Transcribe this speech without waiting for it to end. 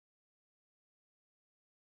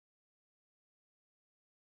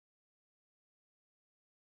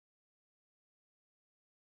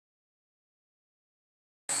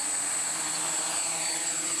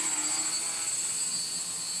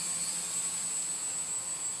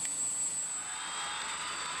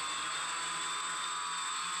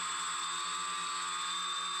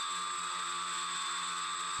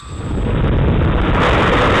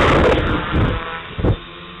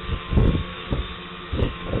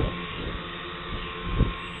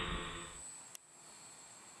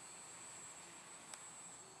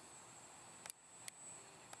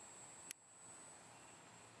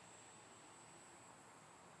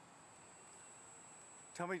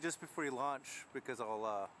Tell me just before you launch, because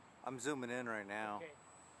I'm zooming in right now. Okay.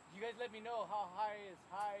 You guys let me know how high is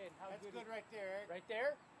high and how That's good. That's good right there, Eric. Right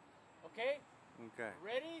there? Okay? Okay.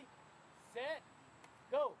 Ready, set,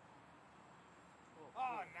 go.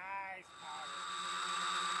 Oh, nice, Carter.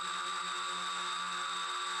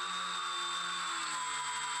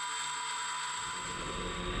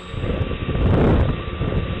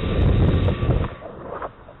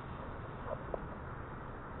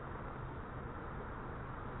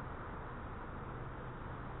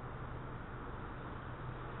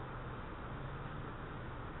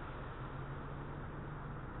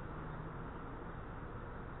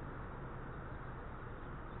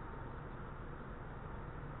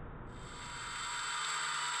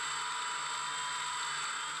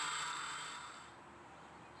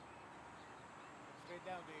 Straight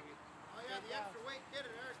down, baby. Oh yeah, the extra weight did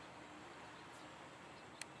it, Eric.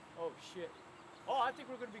 Oh shit. Oh, I think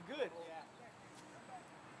we're gonna be good. Oh yeah.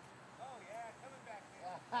 Oh yeah, coming back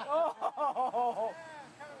there. Oh, Yeah,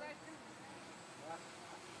 coming right to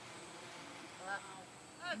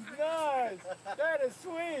nice. That is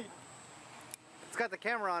sweet. It's got the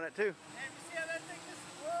camera on it too. Man, you see how that thing just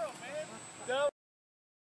swirled, man?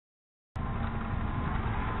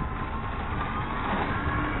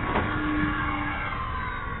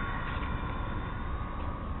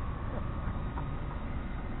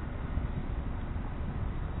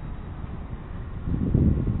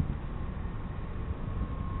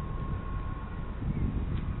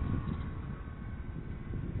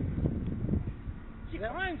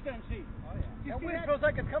 That climbs, doesn't she? Oh yeah. That wind feels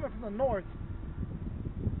like it's coming from the north.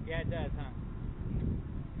 Yeah, it does, huh?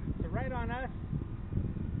 So right on us,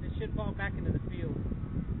 it should fall back into the field.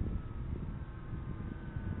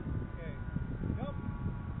 Okay. Nope.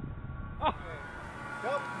 Oh. Okay.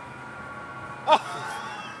 Nope.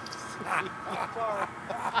 Sorry.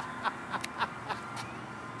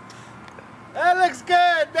 That looks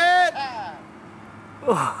good, man.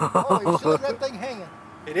 Oh, you should let that thing hanging.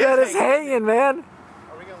 It That is hanging, man.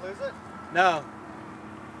 Are we gonna lose it? No.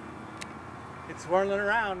 It's swirling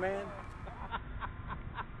around, man.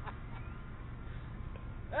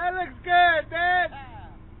 That looks good, man.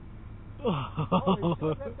 Oh, you should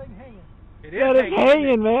let that thing hanging. It That is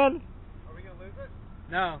hanging, man. Are we gonna lose it?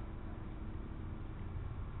 No.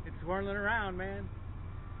 It's swirling around, man.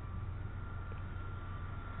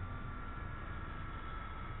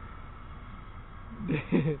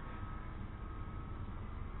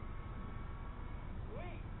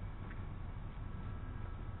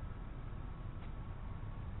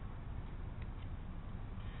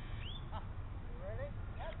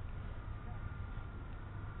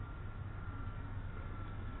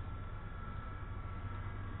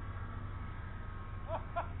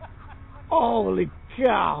 Holy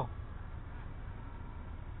cow.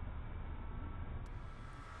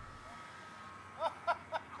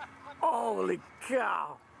 Holy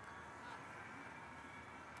cow.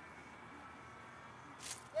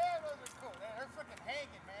 Yeah, those are cool. They're freaking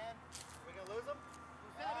hanging, man. Are we gonna lose them?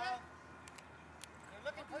 Is that it? They're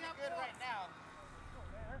looking pretty good right now.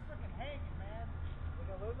 They're freaking hanging, man. We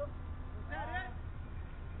gonna lose them? Is that it?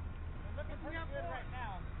 They're looking pretty good right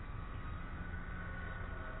now.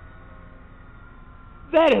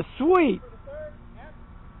 That is sweet. For the third? Yep.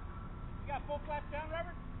 You got full flaps down,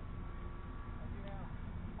 Robert? I do now.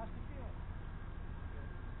 How's she feeling?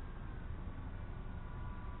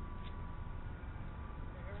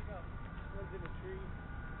 Okay, here we go. One's in a tree.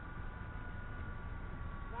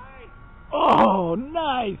 Nice. Oh,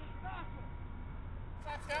 nice.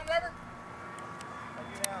 Flaps down, Robert? I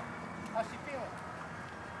do now. How's she feeling?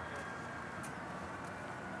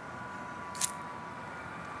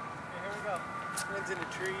 Okay, here we go. One's in a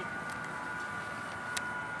tree.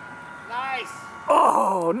 Nice.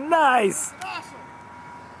 Oh, nice. Awesome.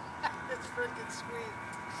 That's freaking sweet.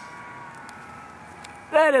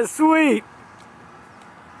 That is sweet.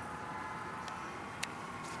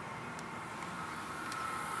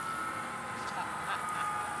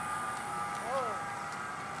 Oh.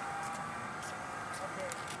 Okay,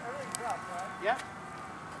 everything's dropped, right? Yep.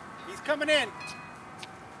 He's coming in.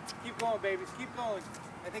 Keep going, babies. Keep going.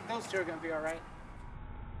 I think those two are going to be all right.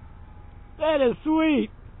 That is sweet.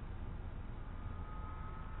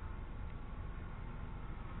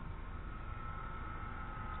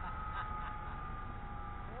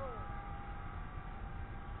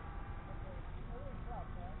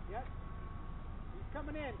 Yep. He's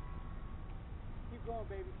coming in. Keep going,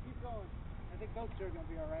 babies. Keep going. I think those two are going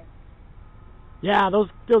to be all right. Yeah, those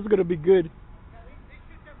are going to be good.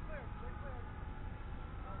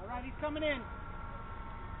 All right, he's coming in.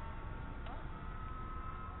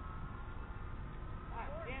 God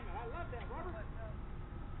damn it, I love that rubber.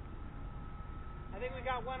 think we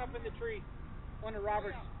got one up in the tree. One of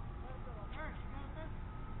Robert's.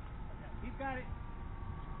 He's got it.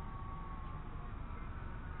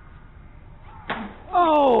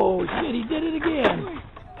 Oh, shit, he did it again.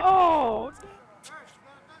 Oh,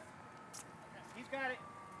 He's got it.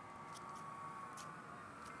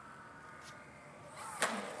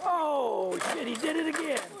 oh, shit, he did it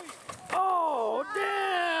again. Oh,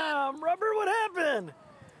 damn, Rubber, what happened?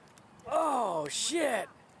 Oh, shit.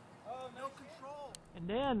 Oh, no control. And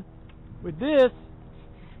then, with this,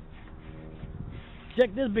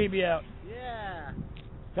 check this baby out. Yeah. In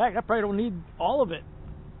fact, I probably don't need all of it.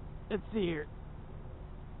 Let's see here.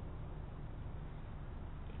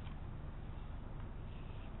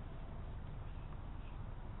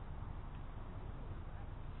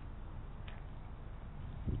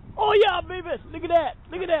 Oh yeah, baby! Look at that!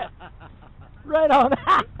 Look at that! Right on!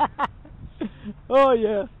 Oh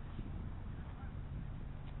yeah!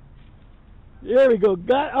 There we go.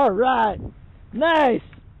 Got all right. Nice.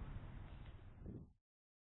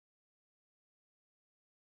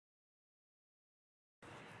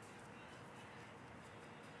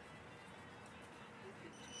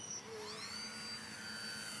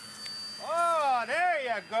 Oh, there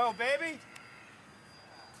you go, baby.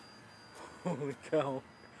 Holy cow!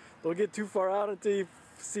 Don't get too far out until you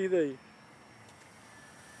see the.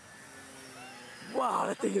 Wow,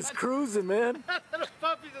 that thing is cruising, man. That little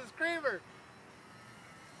puppy's a screamer.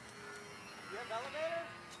 You have elevator?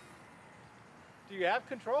 Do you have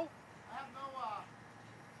control? I have no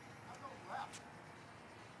left.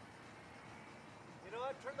 You know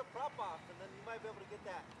what? Turn the prop off and then you might be able to get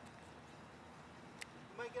that.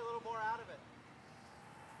 You might get a little more out of it.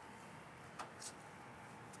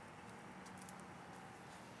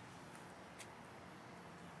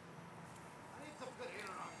 I need some good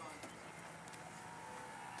aileron on.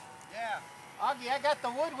 Yeah. Augie, I got the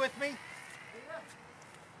wood with me.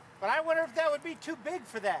 But I wonder if that would be too big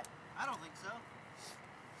for that. I don't think so.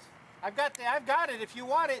 I've got it if you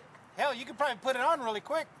want it. Hell, you could probably put it on really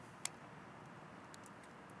quick.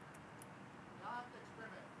 I'll have to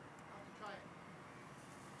experiment. I'll have to try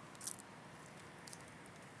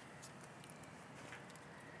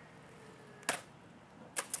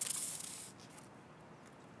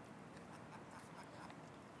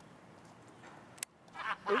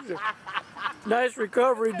it. Nice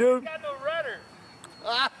recovery, dude. Got no rudder.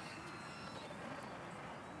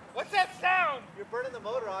 What's that sound? You're burning the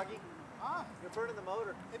motor, Augie. Huh? You're burning the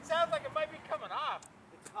motor. It sounds like it might be coming off.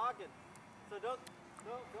 It's hogging. So don't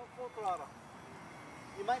full throttle.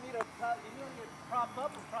 You might need to prop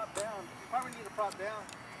up or prop down. You probably need to prop down.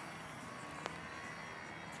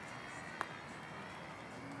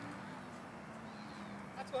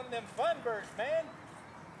 That's one of them fun birds, man.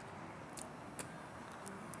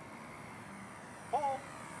 Paul.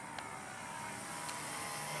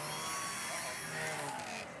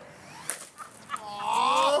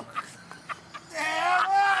 Oh, damn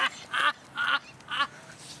it!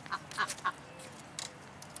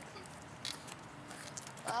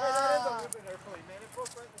 That is a ribbon airplane, man. It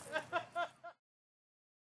broke right in the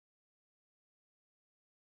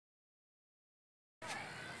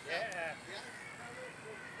Yeah.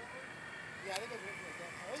 Yeah, I think it was like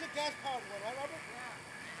that. It was a gas powered one, right, Robert? Yeah.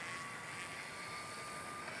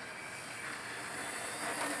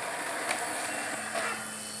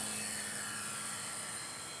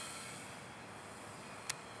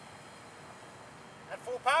 At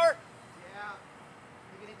full power? Yeah.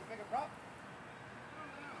 Think you need to pick a prop?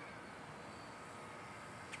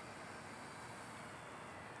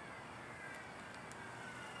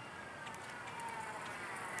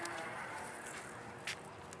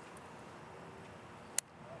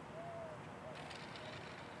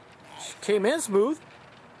 Came in smooth.